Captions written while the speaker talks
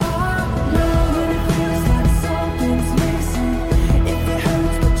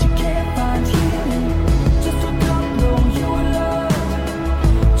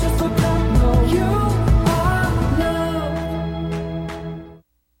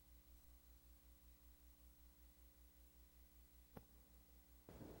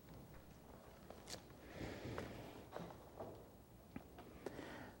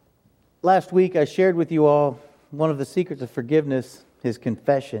Last week I shared with you all one of the secrets of forgiveness is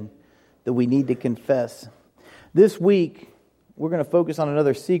confession, that we need to confess. This week we're going to focus on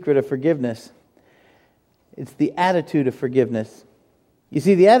another secret of forgiveness. It's the attitude of forgiveness. You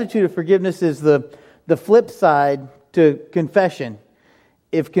see, the attitude of forgiveness is the flip side to confession.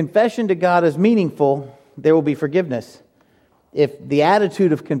 If confession to God is meaningful, there will be forgiveness. If the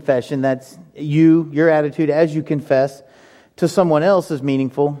attitude of confession, that's your attitude as you confess to someone else, is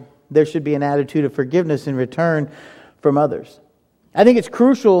meaningful, there should be an attitude of forgiveness in return from others. I think it's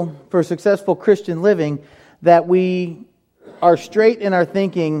crucial for successful Christian living that we are straight in our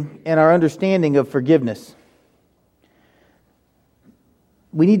thinking and our understanding of forgiveness.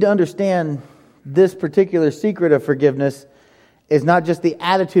 We need to understand this particular secret of forgiveness is not just the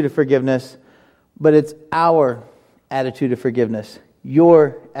attitude of forgiveness, but it's our attitude of forgiveness.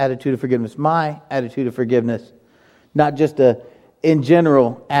 Your attitude of forgiveness. My attitude of forgiveness. Not just in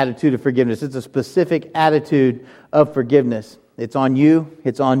general attitude of forgiveness. It's a specific attitude of forgiveness. It's on you,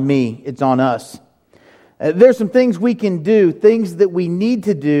 it's on me, it's on us. There's some things we can do, things that we need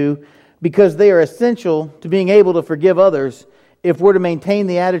to do because they are essential to being able to forgive others if we're to maintain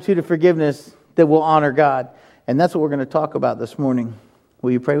the attitude of forgiveness that will honor God. And that's what we're going to talk about this morning.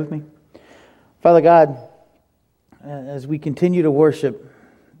 Will you pray with me? Father God, as we continue to worship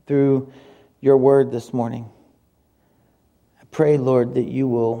through your word this morning, I pray, Lord, that you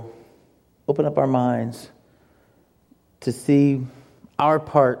will open up our minds to see our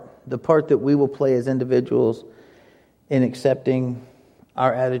part, the part that we will play as individuals in accepting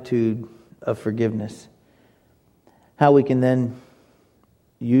our attitude of forgiveness. How we can then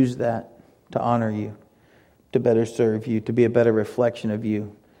use that to honor you, to better serve you, to be a better reflection of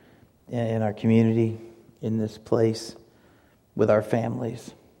you in our community, in this place, with our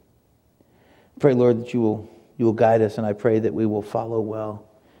families. Pray, Lord, that you will guide us, and I pray that we will follow well.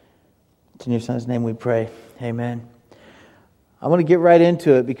 It's in your Son's name we pray. Amen. I want to get right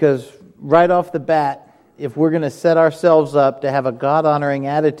into it because right off the bat, if we're going to set ourselves up to have a God-honoring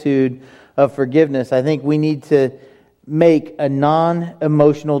attitude of forgiveness, I think we need to make a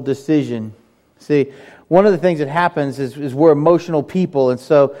non-emotional decision. See, one of the things that happens is we're emotional people, and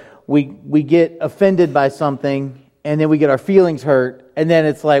so we get offended by something, and then we get our feelings hurt, and then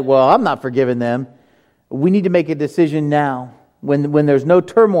it's like, well, I'm not forgiving them. We need to make a decision now, when there's no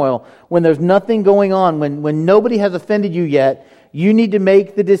turmoil, when there's nothing going on, when nobody has offended you yet. You need to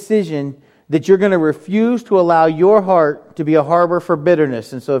make the decision that you're going to refuse to allow your heart to be a harbor for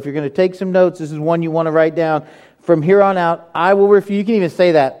bitterness. And so if you're going to take some notes, this is one you want to write down. From here on out, I will refuse. You can even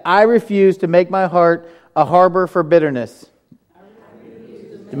say that. I refuse to make my heart a harbor for bitterness.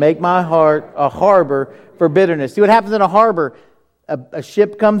 To make my heart a harbor for bitterness. See what happens in a harbor? A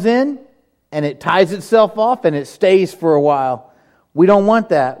ship comes in and it ties itself off and it stays for a while. We don't want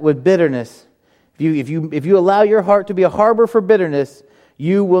that with bitterness. If you allow your heart to be a harbor for bitterness,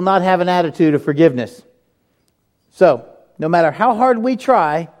 you will not have an attitude of forgiveness. So, no matter how hard we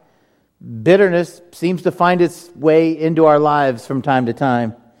try, bitterness seems to find its way into our lives from time to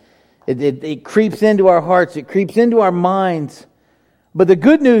time. It creeps into our hearts. It creeps into our minds. But the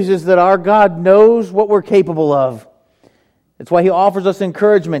good news is that our God knows what we're capable of. That's why He offers us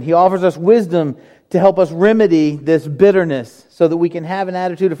encouragement. He offers us wisdom to help us remedy this bitterness so that we can have an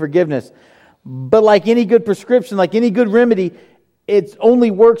attitude of forgiveness. But like any good prescription, like any good remedy, it only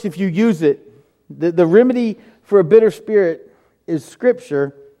works if you use it. The remedy for a bitter spirit is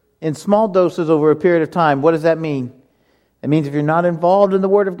Scripture in small doses over a period of time. What does that mean? It means if you're not involved in the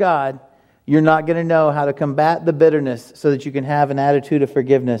Word of God, you're not going to know how to combat the bitterness so that you can have an attitude of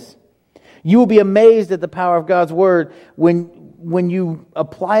forgiveness. You will be amazed at the power of God's Word when you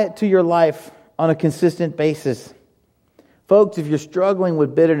apply it to your life on a consistent basis. Folks, if you're struggling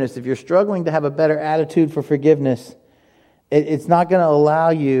with bitterness, if you're struggling to have a better attitude for forgiveness, it's not going to allow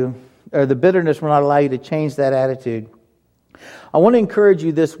you, or the bitterness will not allow you to change that attitude. I want to encourage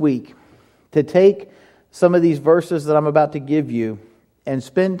you this week to take some of these verses that I'm about to give you and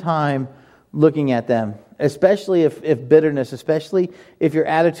spend time looking at them, especially if bitterness, especially if your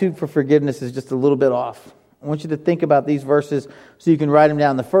attitude for forgiveness is just a little bit off. I want you to think about these verses so you can write them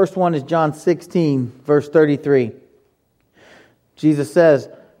down. The first one is John 16, verse 33. Jesus says,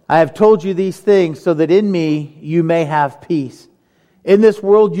 I have told you these things so that in me you may have peace. In this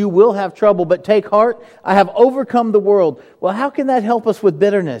world you will have trouble, but take heart, I have overcome the world. Well, how can that help us with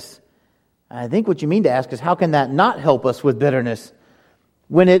bitterness? I think what you mean to ask is, how can that not help us with bitterness?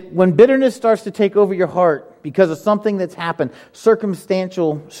 When bitterness starts to take over your heart because of something that's happened,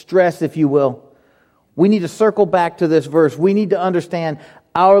 circumstantial stress, if you will, we need to circle back to this verse. We need to understand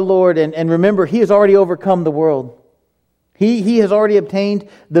our Lord and remember, He has already overcome the world. He has already obtained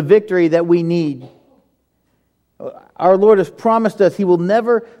the victory that we need. Our Lord has promised us He will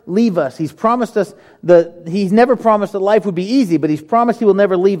never leave us. He's promised us He's never promised that life would be easy, but He's promised He will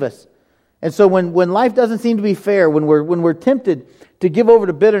never leave us. And so when life doesn't seem to be fair, when we're tempted to give over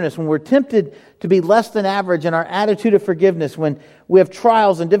to bitterness, when we're tempted to be less than average in our attitude of forgiveness, when we have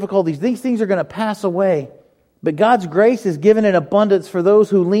trials and difficulties, these things are going to pass away. But God's grace is given in abundance for those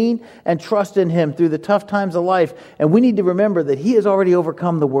who lean and trust in Him through the tough times of life. And we need to remember that He has already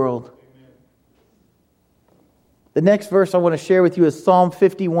overcome the world. The next verse I want to share with you is Psalm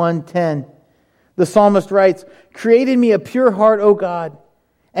 51:10. The psalmist writes, "Create in me a pure heart, O God,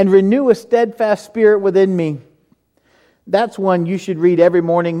 and renew a steadfast spirit within me." That's one you should read every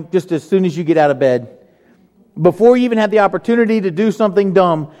morning just as soon as you get out of bed. Before you even have the opportunity to do something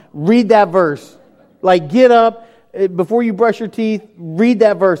dumb, read that verse. Like get up, before you brush your teeth, read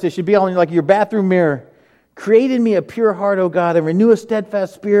that verse. It should be on like your bathroom mirror. "Create in me a pure heart, O God, and renew a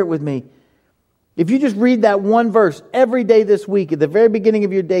steadfast spirit with me." If you just read that one verse every day this week, at the very beginning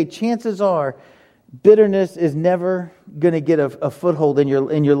of your day, chances are bitterness is never going to get a foothold in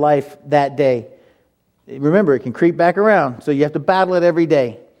your life that day. Remember, it can creep back around, so you have to battle it every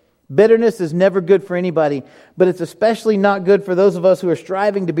day. Bitterness is never good for anybody, but it's especially not good for those of us who are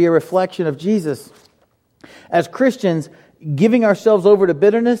striving to be a reflection of Jesus. As Christians, giving ourselves over to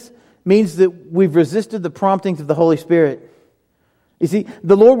bitterness means that we've resisted the promptings of the Holy Spirit. You see,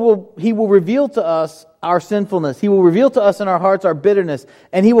 the Lord will reveal to us our sinfulness. He will reveal to us in our hearts our bitterness,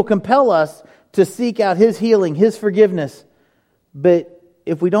 and He will compel us to seek out His healing, His forgiveness. But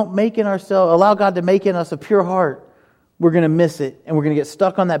if we don't allow God to make in us a pure heart, we're going to miss it, and we're going to get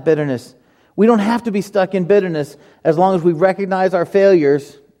stuck on that bitterness. We don't have to be stuck in bitterness as long as we recognize our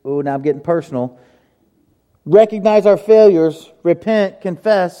failures. Oh, now I'm getting personal. Recognize our failures, repent,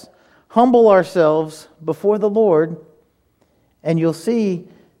 confess, humble ourselves before the Lord, and you'll see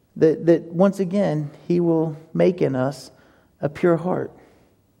that once again, He will make in us a pure heart.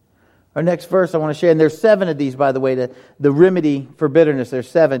 Our next verse I want to share, and there's 7 of these, by the way, the remedy for bitterness. There's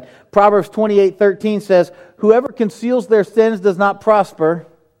 7. Proverbs 28:13 says, "Whoever conceals their sins does not prosper,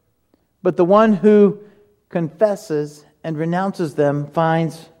 but the one who confesses and renounces them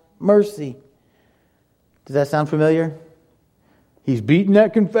finds mercy." Does that sound familiar? He's beating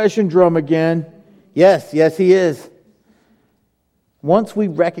that confession drum again. Yes, He is. Once we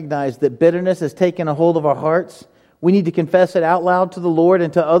recognize that bitterness has taken a hold of our hearts, we need to confess it out loud to the Lord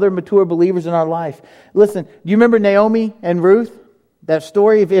and to other mature believers in our life. Listen, do you remember Naomi and Ruth? That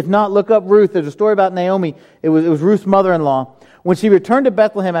story? If not, look up Ruth. There's a story about Naomi. It was Ruth's mother-in-law. When she returned to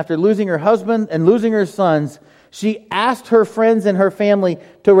Bethlehem after losing her husband and losing her sons, she asked her friends and her family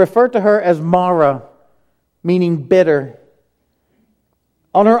to refer to her as Mara, meaning bitter.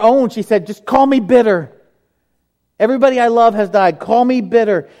 On her own, she said, "Just call me bitter. Everybody I love has died. Call me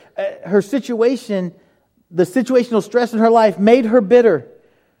bitter." Her situation, the situational stress in her life made her bitter.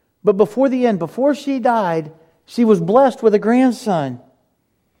 But before the end, before she died, she was blessed with a grandson.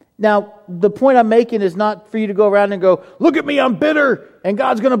 Now, the point I'm making is not for you to go around and go, "Look at me, I'm bitter, and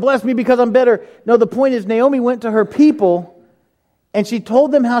God's going to bless me because I'm bitter." No, the point is Naomi went to her people and she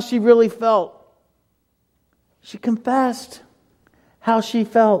told them how she really felt. She confessed how she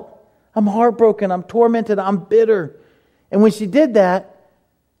felt. "I'm heartbroken, I'm tormented, I'm bitter." And when she did that,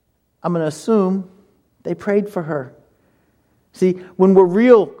 I'm going to assume they prayed for her. See, when we're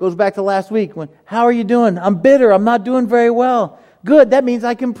real, goes back to last week, "How are you doing?" "I'm bitter, I'm not doing very well." "Good, that means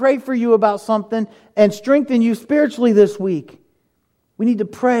I can pray for you about something and strengthen you spiritually this week." We need to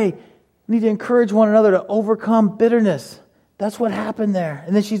pray. We need to encourage one another to overcome bitterness. That's what happened there.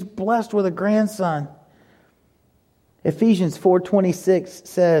 And then she's blessed with a grandson. Ephesians 4:26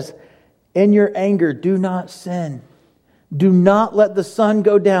 says, "In your anger, do not sin. Do not let the sun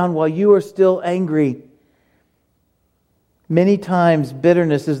go down while you are still angry." Many times,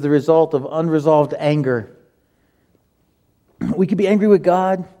 bitterness is the result of unresolved anger. We could be angry with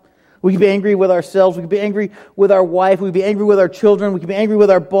God. We could be angry with ourselves. We could be angry with our wife. We could be angry with our children. We could be angry with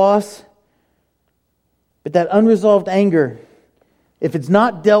our boss. But that unresolved anger, if it's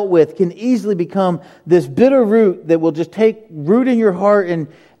not dealt with, can easily become this bitter root that will just take root in your heart.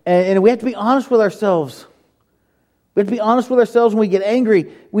 And we have to be honest with ourselves. We have to be honest with ourselves when we get angry.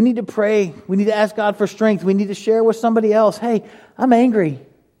 We need to pray. We need to ask God for strength. We need to share with somebody else. "Hey, I'm angry.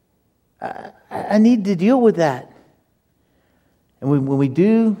 I need to deal with that." And when we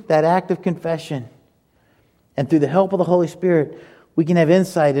do that act of confession, and through the help of the Holy Spirit, we can have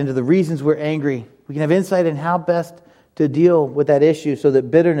insight into the reasons we're angry. We can have insight in how best to deal with that issue so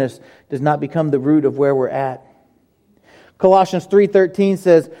that bitterness does not become the root of where we're at. Colossians 3:13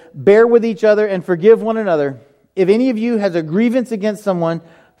 says, "Bear with each other and forgive one another. if any of you has a grievance against someone,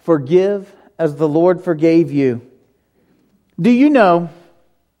 forgive as the Lord forgave you. Do you know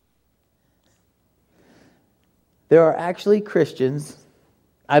there are actually Christians,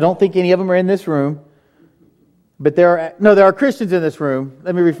 I don't think any of them are in this room, but there are Christians in this room.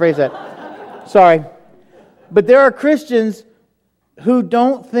 Let me rephrase that. Sorry. But there are Christians who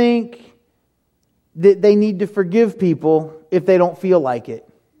don't think that they need to forgive people if they don't feel like it.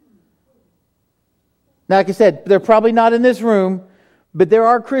 Now, like I said, they're probably not in this room, but there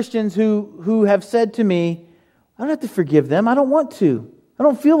are Christians who have said to me, I don't have to forgive them. I don't want to. I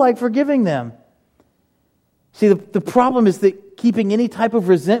don't feel like forgiving them. See, the problem is that keeping any type of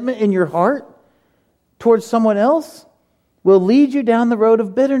resentment in your heart towards someone else will lead you down the road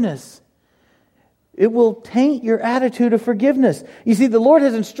of bitterness. It will taint your attitude of forgiveness. You see, the Lord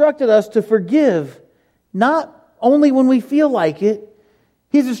has instructed us to forgive, not only when we feel like it.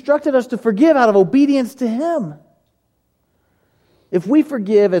 He's instructed us to forgive out of obedience to Him. If we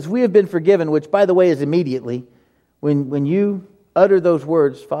forgive as we have been forgiven, which, by the way, is immediately, when you utter those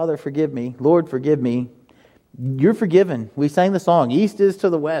words, Father, forgive me, Lord, forgive me, you're forgiven. We sang the song, East is to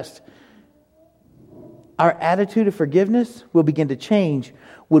the West. Our attitude of forgiveness will begin to change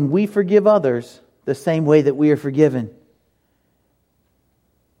when we forgive others the same way that we are forgiven.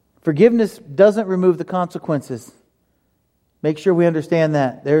 Forgiveness doesn't remove the consequences. Make sure we understand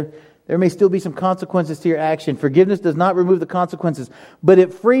that. There may still be some consequences to your action. Forgiveness does not remove the consequences, but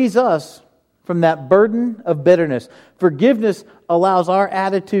it frees us from that burden of bitterness. Forgiveness allows our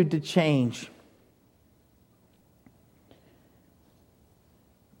attitude to change.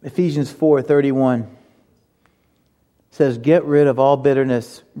 Ephesians 4:31 says, get rid of all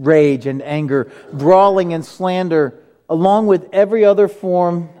bitterness, rage and anger, brawling and slander, along with every other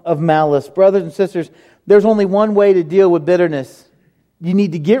form of malice. Brothers and sisters, there's only one way to deal with bitterness. You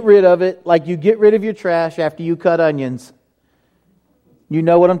need to get rid of it like you get rid of your trash after you cut onions. You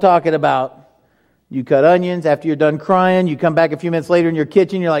know what I'm talking about. You cut onions after you're done crying. You come back a few minutes later in your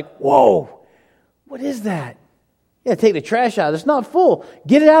kitchen. You're like, whoa, what is that? Yeah, take the trash out. It's not full.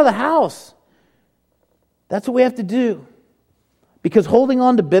 Get it out of the house. That's what we have to do. Because holding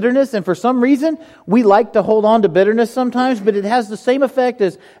on to bitterness, and for some reason, we like to hold on to bitterness sometimes, but it has the same effect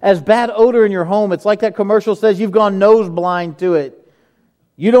as bad odor in your home. It's like that commercial says you've gone nose blind to it.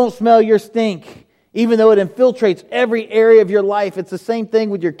 You don't smell your stink, even though it infiltrates every area of your life. It's the same thing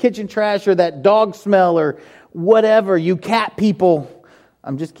with your kitchen trash or that dog smell or whatever. You cat people.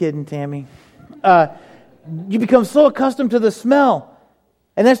 I'm just kidding, Tammy. You become so accustomed to the smell.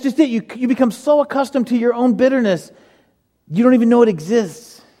 And that's just it. You become so accustomed to your own bitterness, you don't even know it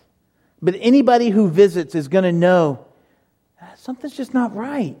exists. But anybody who visits is going to know something's just not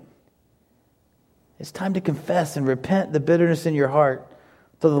right. It's time to confess and repent the bitterness in your heart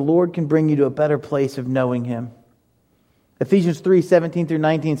so the Lord can bring you to a better place of knowing Him. Ephesians 3:17 through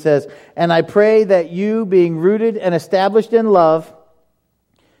 19 says, and I pray that you, being rooted and established in love,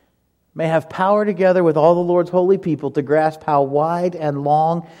 may have power together with all the Lord's holy people to grasp how wide and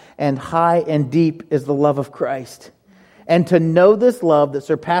long and high and deep is the love of Christ. And to know this love that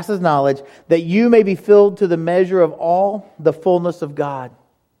surpasses knowledge, that you may be filled to the measure of all the fullness of God.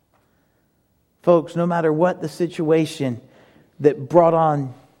 Folks, no matter what the situation that brought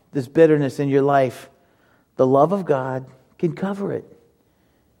on this bitterness in your life, the love of God can cover it.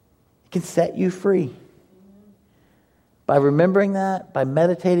 It can set you free. By remembering that, by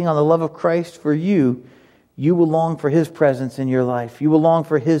meditating on the love of Christ for you, you will long for His presence in your life. You will long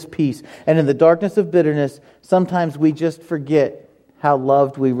for His peace. And in the darkness of bitterness, sometimes we just forget how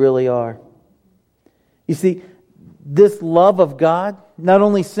loved we really are. You see, this love of God not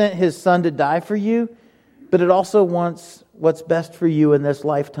only sent His Son to die for you, but it also wants what's best for you in this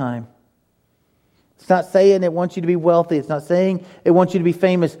lifetime. It's not saying it wants you to be wealthy. It's not saying it wants you to be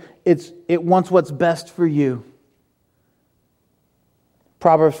famous. It wants what's best for you.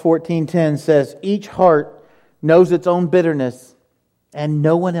 Proverbs 14:10 says, each heart knows its own bitterness, and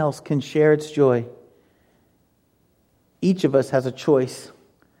no one else can share its joy. Each of us has a choice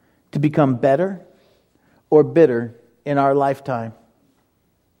to become better or bitter in our lifetime.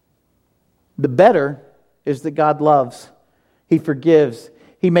 The better is that God loves. He forgives.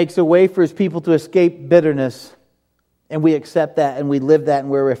 He makes a way for His people to escape bitterness. And we accept that and we live that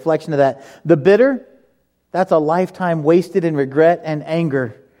and we're a reflection of that. The bitter, that's a lifetime wasted in regret and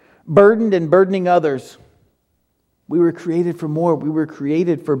anger, burdened and burdening others. We were created for more. We were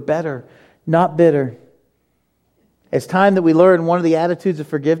created for better, not bitter. It's time that we learn one of the attitudes of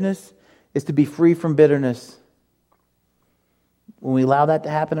forgiveness is to be free from bitterness. When we allow that to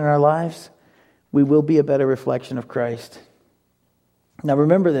happen in our lives, we will be a better reflection of Christ. Now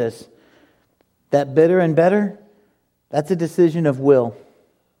remember this. That bitter and better, that's a decision of will.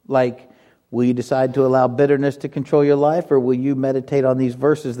 Like, will you decide to allow bitterness to control your life, or will you meditate on these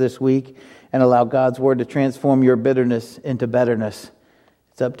verses this week and allow God's Word to transform your bitterness into betterness?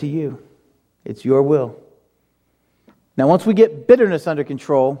 It's up to you. It's your will. Now, once we get bitterness under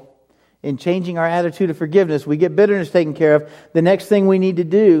control, in changing our attitude of forgiveness, we get bitterness taken care of, the next thing we need to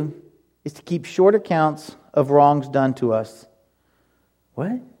do is to keep short accounts of wrongs done to us.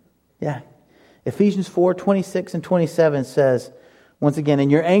 What? Yeah. Ephesians 4:26 and 27 says, once again, in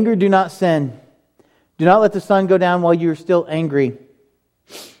your anger do not sin. Do not let the sun go down while you are still angry.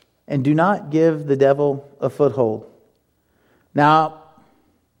 And do not give the devil a foothold. Now,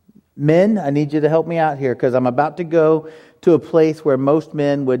 men, I need you to help me out here, because I'm about to go to a place where most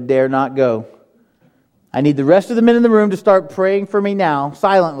men would dare not go. I need the rest of the men in the room to start praying for me now,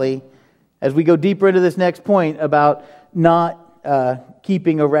 silently, as we go deeper into this next point about not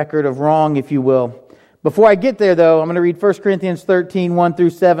keeping a record of wrong, if you will. Before I get there, though, I'm going to read 1 Corinthians 13, 1 through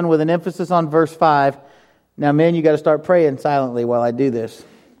 7, with an emphasis on verse 5. Now, men, you got to start praying silently while I do this.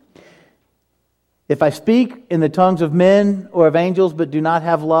 If I speak in the tongues of men or of angels, but do not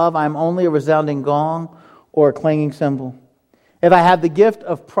have love, I am only a resounding gong or a clanging cymbal. If I have the gift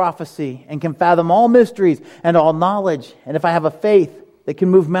of prophecy and can fathom all mysteries and all knowledge, and if I have a faith that can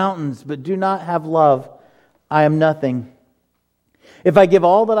move mountains, but do not have love, I am nothing. If I give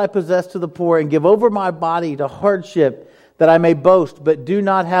all that I possess to the poor and give over my body to hardship that I may boast, but do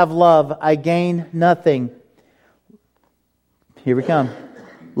not have love, I gain nothing. Here we come.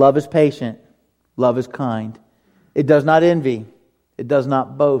 Love is patient. Love is kind. It does not envy. It does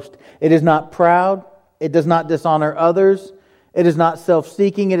not boast. It is not proud. It does not dishonor others. It is not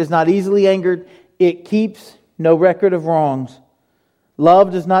self-seeking. It is not easily angered. It keeps no record of wrongs.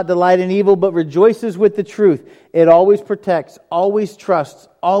 Love does not delight in evil, but rejoices with the truth. It always protects, always trusts,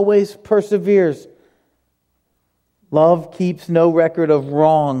 always perseveres. Love keeps no record of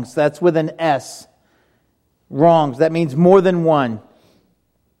wrongs. That's with an S. Wrongs. That means more than one.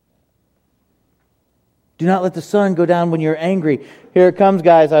 Do not let the sun go down when you're angry. Here it comes,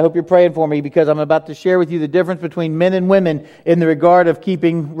 guys. I hope you're praying for me, because I'm about to share with you the difference between men and women in the regard of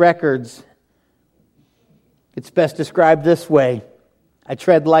keeping records. It's best described this way. I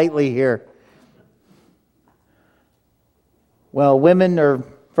tread lightly here. Well, women are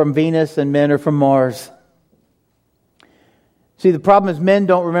from Venus and men are from Mars. See, the problem is men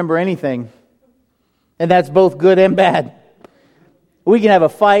don't remember anything. And that's both good and bad. We can have a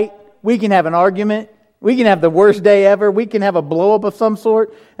fight. We can have an argument. We can have the worst day ever. We can have a blow up of some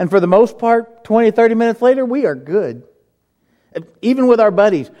sort. And for the most part, 20, 30 minutes later, we are good. Even with our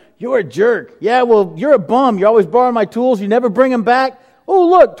buddies. You're a jerk. Yeah, well, you're a bum. You always borrow my tools. You never bring them back. Oh,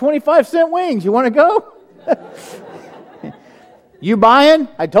 look, 25-cent wings. You want to go? You buying?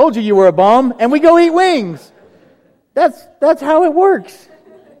 I told you were a bum. And we go eat wings. That's how it works.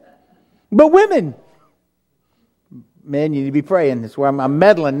 But women. Men, you need to be praying. That's where I'm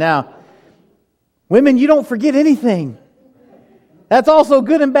meddling now. Women, you don't forget anything. That's also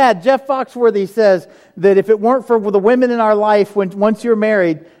good and bad. Jeff Foxworthy says that if it weren't for the women in our life, once you're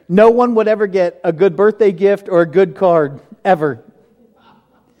married, no one would ever get a good birthday gift or a good card, ever.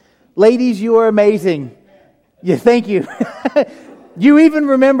 Ladies, you are amazing. Yeah, thank you. You even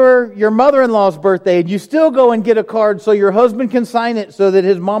remember your mother-in-law's birthday, and you still go and get a card so your husband can sign it so that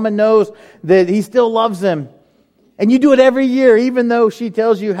his mama knows that he still loves him. And you do it every year, even though she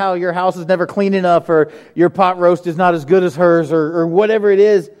tells you how your house is never clean enough or your pot roast is not as good as hers or whatever it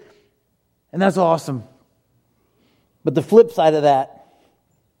is. And that's awesome. But the flip side of that,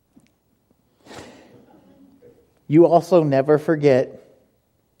 you also never forget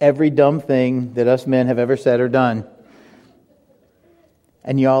every dumb thing that us men have ever said or done.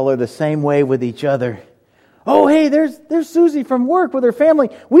 And y'all are the same way with each other. Oh, hey, there's Susie from work with her family.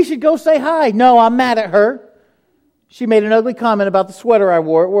 We should go say hi. No, I'm mad at her. She made an ugly comment about the sweater I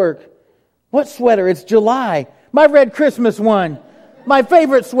wore at work. What sweater? It's July. My red Christmas one. My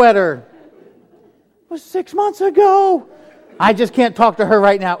favorite sweater. It was 6 months ago. I just can't talk to her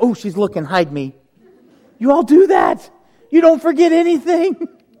right now. Oh, she's looking. Hide me. You all do that. You don't forget anything.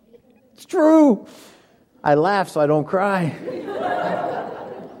 It's true. I laugh so I don't cry.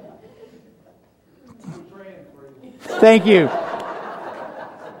 Thank you.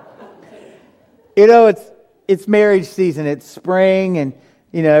 You know, it's marriage season. It's spring and,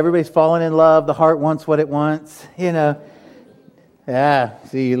 everybody's falling in love. The heart wants what it wants, Yeah,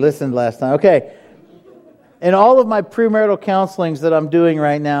 see, you listened last time. Okay. In all of my premarital counselings that I'm doing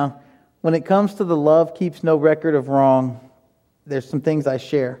right now, when it comes to the love keeps no record of wrong, there's some things I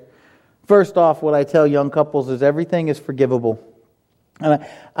share. First off, what I tell young couples is everything is forgivable. And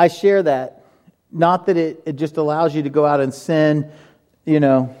I share that Not that it just allows you to go out and sin,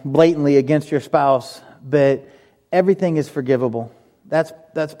 blatantly against your spouse, but everything is forgivable.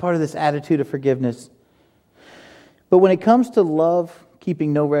 That's part of this attitude of forgiveness. But when it comes to love,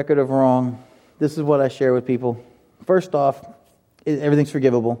 keeping no record of wrong, this is what I share with people. First off, everything's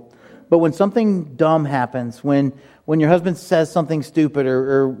forgivable. But when something dumb happens, when your husband says something stupid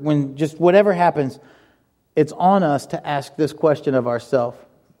or when just whatever happens, it's on us to ask this question of ourselves.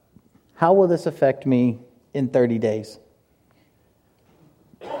 How will this affect me in 30 days?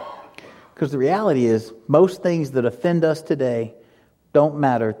 Because the reality is, most things that offend us today don't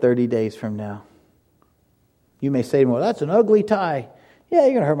matter 30 days from now. You may say, well, that's an ugly tie. Yeah,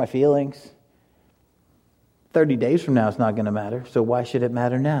 you're going to hurt my feelings. 30 days from now, it's not going to matter. So why should it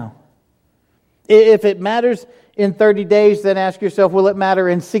matter now? If it matters in 30 days, then ask yourself, will it matter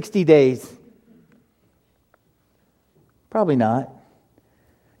in 60 days? Probably not.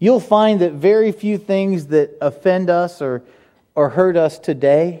 You'll find that very few things that offend us or hurt us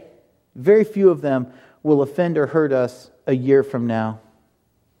today, very few of them will offend or hurt us a year from now.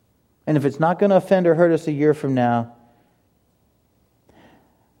 And if it's not going to offend or hurt us a year from now,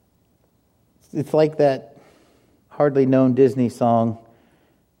 it's like that hardly known Disney song,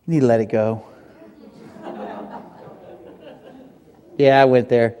 you need to let it go. Yeah, I went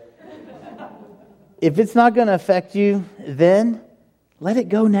there. If it's not going to affect you, then let it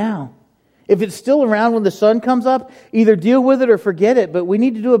go now. If it's still around when the sun comes up, either deal with it or forget it. But we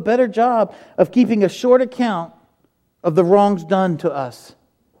need to do a better job of keeping a short account of the wrongs done to us.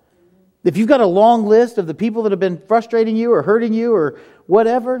 If you've got a long list of the people that have been frustrating you or hurting you or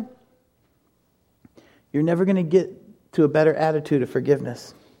whatever, you're never going to get to a better attitude of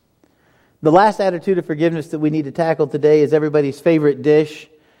forgiveness. The last attitude of forgiveness that we need to tackle today is everybody's favorite dish.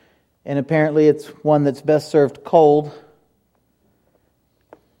 And apparently it's one that's best served cold.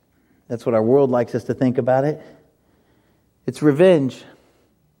 That's what our world likes us to think about it. It's revenge.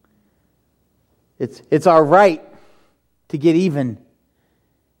 It's our right to get even.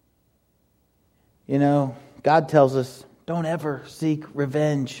 God tells us, don't ever seek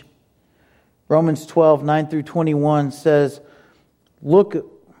revenge. Romans 12, 9 through 21 says, look at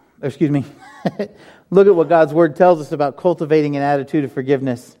what God's Word tells us about cultivating an attitude of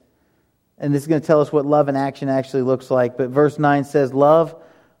forgiveness. And this is going to tell us what love in action actually looks like. But verse 9 says, love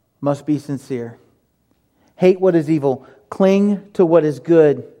must be sincere. Hate what is evil. Cling to what is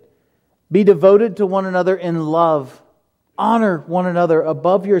good. Be devoted to one another in love. Honor one another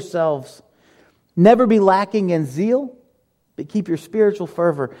above yourselves. Never be lacking in zeal, but keep your spiritual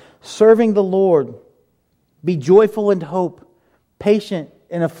fervor. Serving the Lord. Be joyful in hope. Patient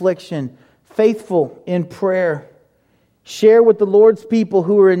in affliction. Faithful in prayer. Share with the Lord's people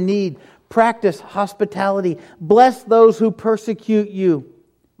who are in need. Practice hospitality. Bless those who persecute you.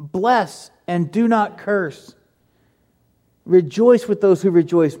 Bless and do not curse. Rejoice with those who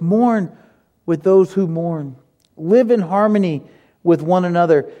rejoice. Mourn with those who mourn. Live in harmony with one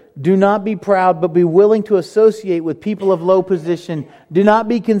another. Do not be proud, but be willing to associate with people of low position. Do not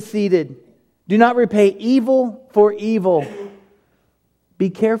be conceited. Do not repay evil for evil. Be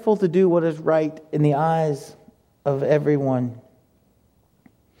careful to do what is right in the eyes of everyone.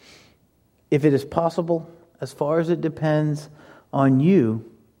 If it is possible, as far as it depends on you,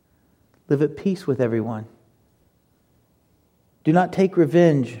 live at peace with everyone. Do not take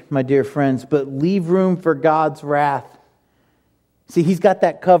revenge, my dear friends, but leave room for God's wrath. See, He's got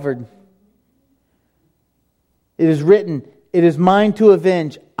that covered. It is written, it is mine to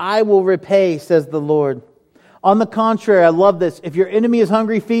avenge. I will repay, says the Lord. On the contrary, I love this. If your enemy is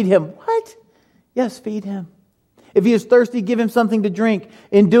hungry, feed him. What? Yes, feed him. If he is thirsty, give him something to drink.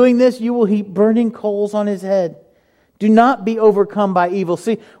 In doing this, you will heap burning coals on his head. Do not be overcome by evil.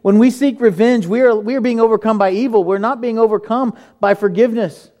 See, when we seek revenge, we are being overcome by evil. We're not being overcome by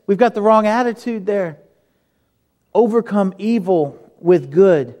forgiveness. We've got the wrong attitude there. Overcome evil with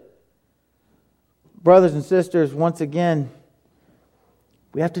good. Brothers and sisters, once again,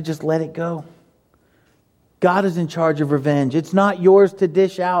 we have to just let it go. God is in charge of revenge. It's not yours to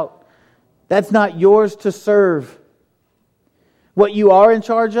dish out. That's not yours to serve. What you are in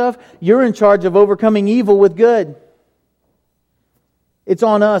charge of, you're in charge of overcoming evil with good. It's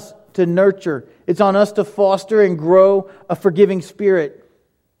on us to nurture. It's on us to foster and grow a forgiving spirit.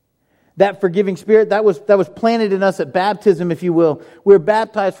 That forgiving spirit, that was planted in us at baptism, if you will. We're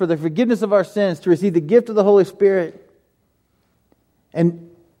baptized for the forgiveness of our sins to receive the gift of the Holy Spirit.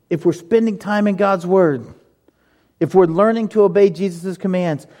 And if we're spending time in God's Word, if we're learning to obey Jesus'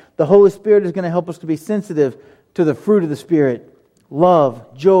 commands, the Holy Spirit is going to help us to be sensitive to the fruit of the Spirit.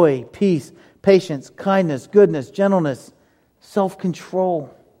 Love, joy, peace, patience, kindness, goodness, gentleness,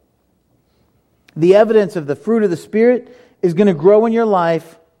 self-control. The evidence of the fruit of the Spirit is going to grow in your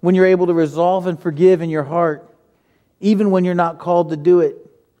life when you're able to resolve and forgive in your heart, even when you're not called to do it.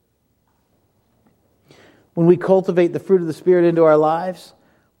 When we cultivate the fruit of the Spirit into our lives,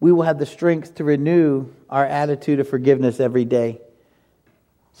 we will have the strength to renew our attitude of forgiveness every day.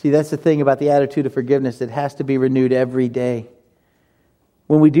 See, that's the thing about the attitude of forgiveness. It has to be renewed every day.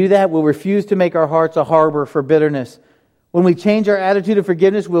 When we do that, we'll refuse to make our hearts a harbor for bitterness. When we change our attitude of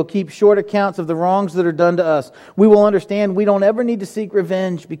forgiveness, we'll keep short accounts of the wrongs that are done to us. We will understand we don't ever need to seek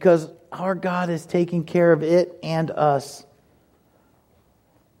revenge because our God is taking care of it and us.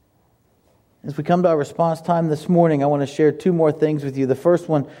 As we come to our response time this morning, I want to share two more things with you. The first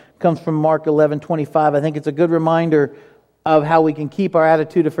one comes from Mark 11:25. I think it's a good reminder of how we can keep our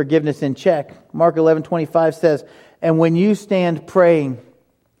attitude of forgiveness in check. Mark 11:25 says, "And when you stand praying,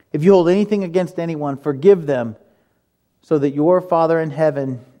 if you hold anything against anyone, forgive them, so that your Father in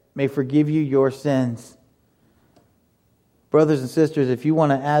heaven may forgive you your sins." Brothers and sisters, if you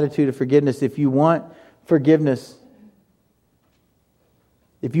want an attitude of forgiveness, if you want forgiveness,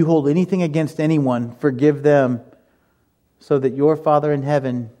 if you hold anything against anyone, forgive them, so that your Father in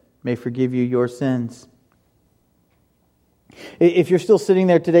heaven may forgive you your sins. If you're still sitting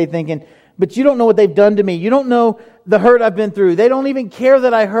there today thinking, but you don't know what they've done to me, you don't know the hurt I've been through, they don't even care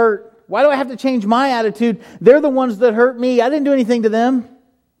that I hurt, why do I have to change my attitude? They're the ones that hurt me. I didn't do anything to them.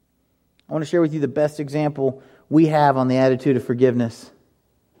 I want to share with you the best example we have on the attitude of forgiveness.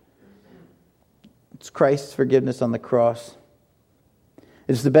 It's Christ's forgiveness on the cross.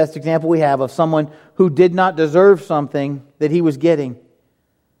 It's the best example we have of someone who did not deserve something that he was getting.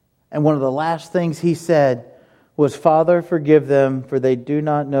 And one of the last things he said was, "Father, forgive them, for they do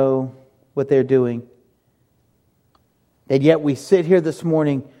not know what they're doing." And yet we sit here this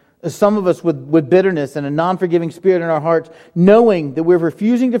morning, some of us with bitterness and a non-forgiving spirit in our hearts, knowing that we're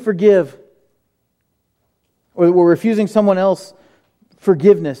refusing to forgive, or we're refusing someone else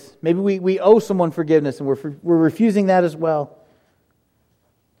forgiveness. Maybe we owe someone forgiveness and we're refusing that as well.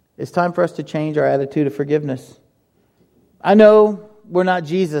 It's time for us to change our attitude of forgiveness. I know we're not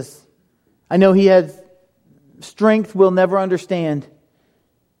Jesus. I know He has strength we'll never understand.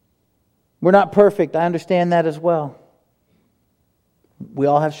 We're not perfect. I understand that as well. We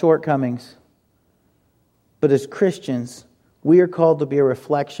all have shortcomings. But as Christians, we are called to be a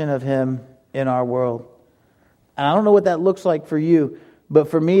reflection of Him in our world. And I don't know what that looks like for you, but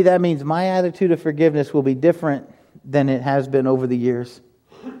for me, that means my attitude of forgiveness will be different than it has been over the years.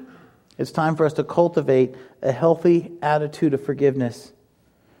 It's time for us to cultivate a healthy attitude of forgiveness.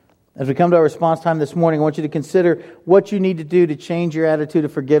 As we come to our response time this morning, I want you to consider what you need to do to change your attitude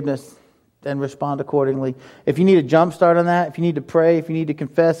of forgiveness and respond accordingly. If you need a jump start on that, if you need to pray, if you need to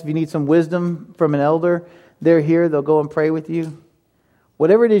confess, if you need some wisdom from an elder, they're here. They'll go and pray with you.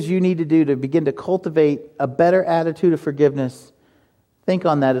 Whatever it is you need to do to begin to cultivate a better attitude of forgiveness, think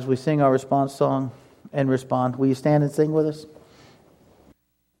on that as we sing our response song and respond. Will you stand and sing with us?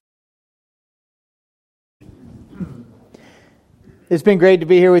 It's been great to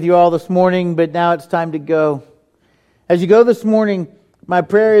be here with you all this morning, but now it's time to go. As you go this morning, my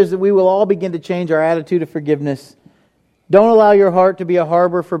prayer is that we will all begin to change our attitude of forgiveness. Don't allow your heart to be a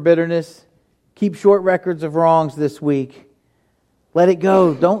harbor for bitterness. Keep short records of wrongs this week. Let it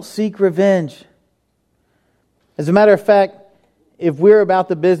go. Don't seek revenge. As a matter of fact, if we're about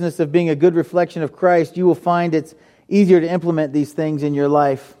the business of being a good reflection of Christ, you will find it's easier to implement these things in your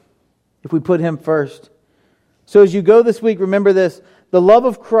life if we put Him first. So as you go this week, remember this: the love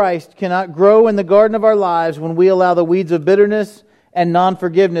of Christ cannot grow in the garden of our lives when we allow the weeds of bitterness and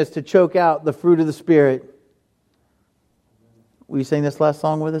non-forgiveness to choke out the fruit of the Spirit. Will you sing this last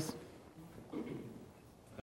song with us?